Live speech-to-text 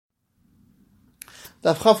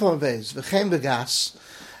Daf Chafam Beis, V'chein Begas,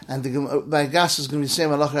 and by Gas is going to be the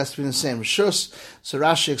same, Allah has to be the same. Rishus, so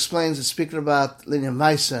Rashi explains, it's speaking about linear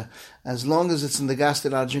Meiser, as long as it's in the Gas,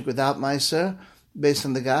 they're allowed to drink without Meiser, based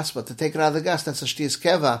on the Gas, but to take it out of the Gas, that's a Shtias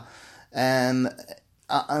Keva, and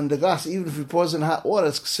on the Gas, even if you pour it in hot water,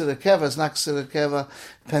 it's considered Keva, it's not considered Keva,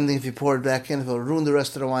 depending if you pour it back in, if it will ruin the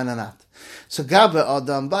rest of the wine or not. So Gabe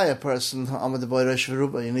Adam by a person Amad the boy Rosh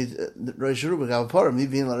Veruba, you need Rosh Veruba, Gabe Param, me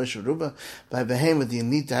being Rosh Veruba, by Behemoth you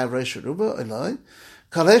need to have Rosh Veruba, Eloi.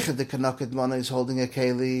 Kalechet the Kanakit Mana is holding a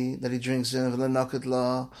keli that he drinks in, Nakit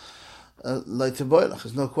La Light to Boilach,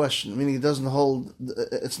 there's no question. Meaning he doesn't hold,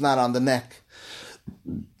 it's not on the neck.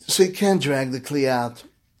 So he can't drag the kli out.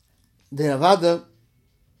 The Avada,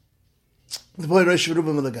 the boy Rosh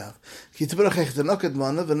Veruba Milagav. Kitabarach the Nakit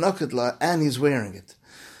Mana, the Nakit La, and he's wearing it.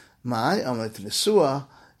 We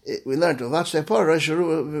learned to watch that part.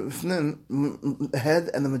 The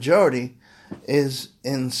head and the majority is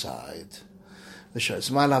inside. So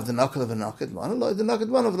might have the knuckle of a knuckle, the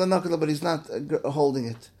knuckle of the knuckle, but he's not holding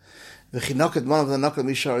it. The knuckle of the knuckle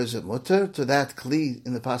mishar is a mutter to that kli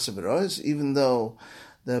in the pasibirois, even though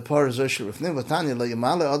the par is roshul rifnim. Vatanya la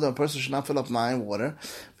yamala, although a person should not fill up mine water.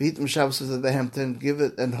 V'hit mishavos to the behemten, give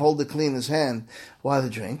it and hold the kli in his hand while he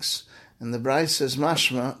drinks. And the Bryce says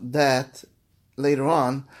mashma that later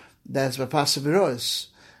on that's by pasibirois.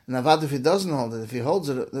 And avad if he doesn't hold it, if he holds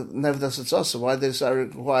it, nevertheless it's also why they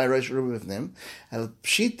require Rosh Ruba with him. And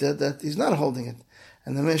pshita that he's not holding it.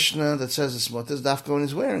 And the Mishnah that says it's mutter is dafka when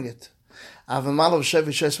he's wearing it. Avamalo v'shevi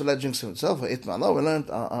shesh v'led drinks himself. Itmalo we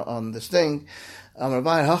learned on this thing. So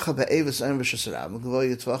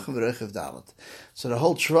the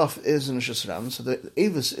whole trough is in Shasram. So the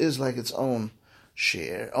Avis is like its own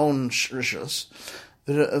share, own rishus.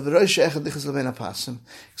 The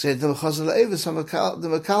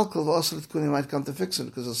might come to fix it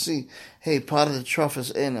because he'll see, hey, part of the trough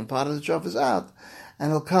is in and part of the trough is out,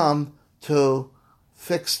 and he'll come to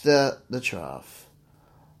fix the trough.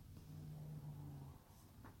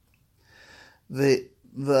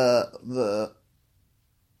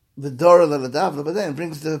 The Dora Ladavla, but then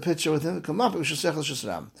brings the picture with him. Come up, we should say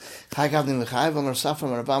Shasram.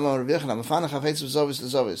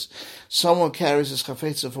 Someone carries his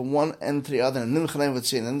chafetza from one end to the other, and then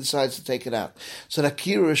decides to take it out. So the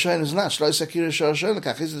kira Rishon is not.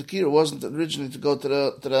 The kira wasn't originally to go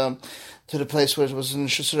to the place where it was in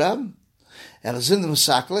Shasram. He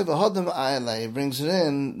brings it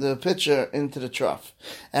in, the pitcher, into the trough.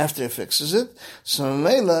 After he fixes it, so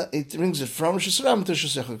Mela, he brings it from Shasram to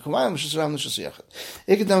Shasechot. Kumayim Shasram to Shasechot.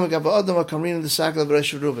 Ikadam Gaba Adam Kamrin in the Sakla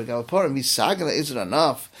Rosh Veruba. Gaba Para, Misagla, is it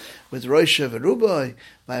enough with Rosh Veruba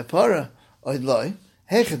by a Para? Oidloi.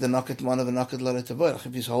 If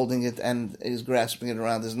he's holding it and he's grasping it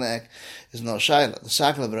around his neck, is no shaila. The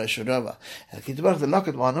Sakla Rosh Veruba. The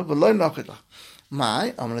Nakat one, but loy Nakat.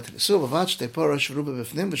 My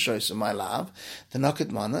love, the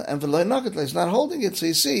naked mana, and the loy naked is not holding it, so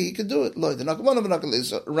you see he could do it. Loy the naked mana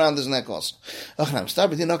is around his neck also. Start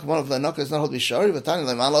with the naked mana of the naked is not holding shari, but tiny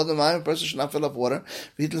like the a person should not fill up water.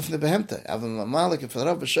 Read from the behemte. Have a malik if fill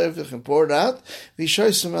up and pour it out. We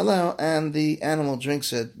show some allow, and the animal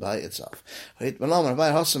drinks it by itself. And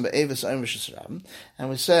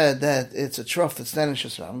we said that it's a trough that's standing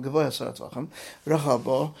shasram.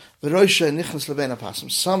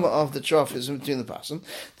 Some of the trough is in between the pasim.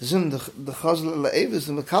 The chazal le'evis,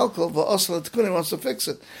 the mekalkal, v'osla t'kunim wants to fix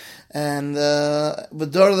it. And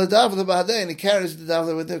v'dor l'dav l'bahadei, and he carries the dav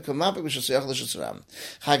with him. Kamapik v'shasiyach l'shasram.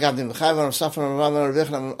 Chagavdim v'chayvan v'safran v'ravan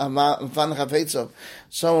v'vechan chafetzov.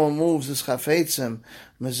 Someone moves his chafetzim,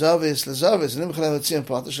 mezavis l'zavis, and imchalev v'tzim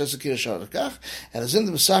potash, l'sakir shadakach, and as in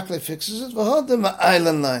the mesakle fixes it, v'hodem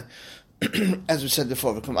ha'aylan lai. As we said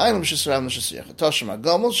before, the Rosh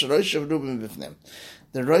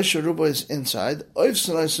Veruba is inside. You're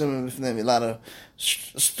allowed to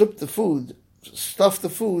stuff the food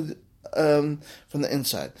from the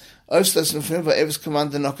inside. Because the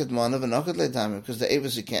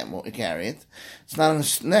Avis he can't carry it. It's not on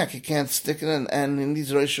his neck. He can't stick it in, and he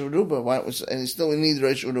needs Rosh Veruba. And he still needs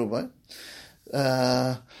Rosh Veruba.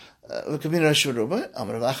 It's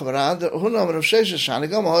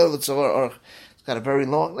got a very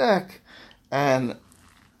long neck, and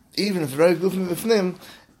even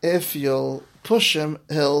if you'll push him,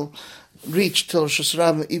 he'll reach till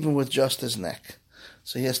Shasram even with just his neck.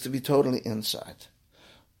 So he has to be totally inside.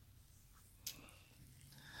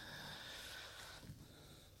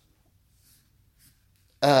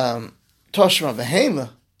 Toshma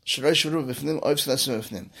Behema Shrosh Ruba Bifnim, Oivs Lesim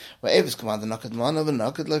Bifnim. Where Avis command the Naked Man of a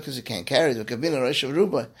Naked, like as you can't carry the Kabin and Rosh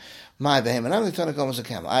Ruba. My Behem, and I'm the Tana Gomel as a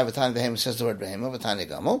camel. I have a Tana Behem says the word Behem, of a Tana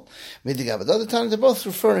Gomel. Midigab, the other Tana, they're both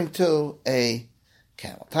referring to a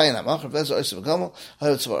camel. Tayana Machar Bezo Oisav Gomel,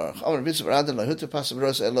 Hoyotzvarach, Omer Bitzav Radar, Lahutu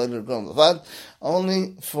Pasabros, Eloiler Gomel Lavad,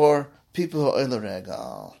 only for people who are Oiler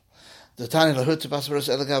Regal. The Tani Lahutu Pasabros,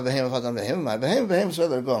 Elagav Behem, Vadam Behem, my Behem, so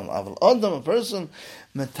they're gone. Aval Odom, a person,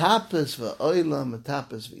 Metapis V'Oila,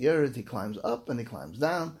 Metapis V'Yerid, he climbs up and he climbs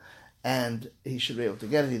down, and he should be able to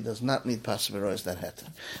get it. He does not need Pasabros that heter.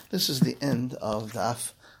 This is the end of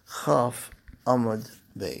Daf Chaf Amud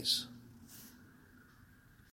Beis.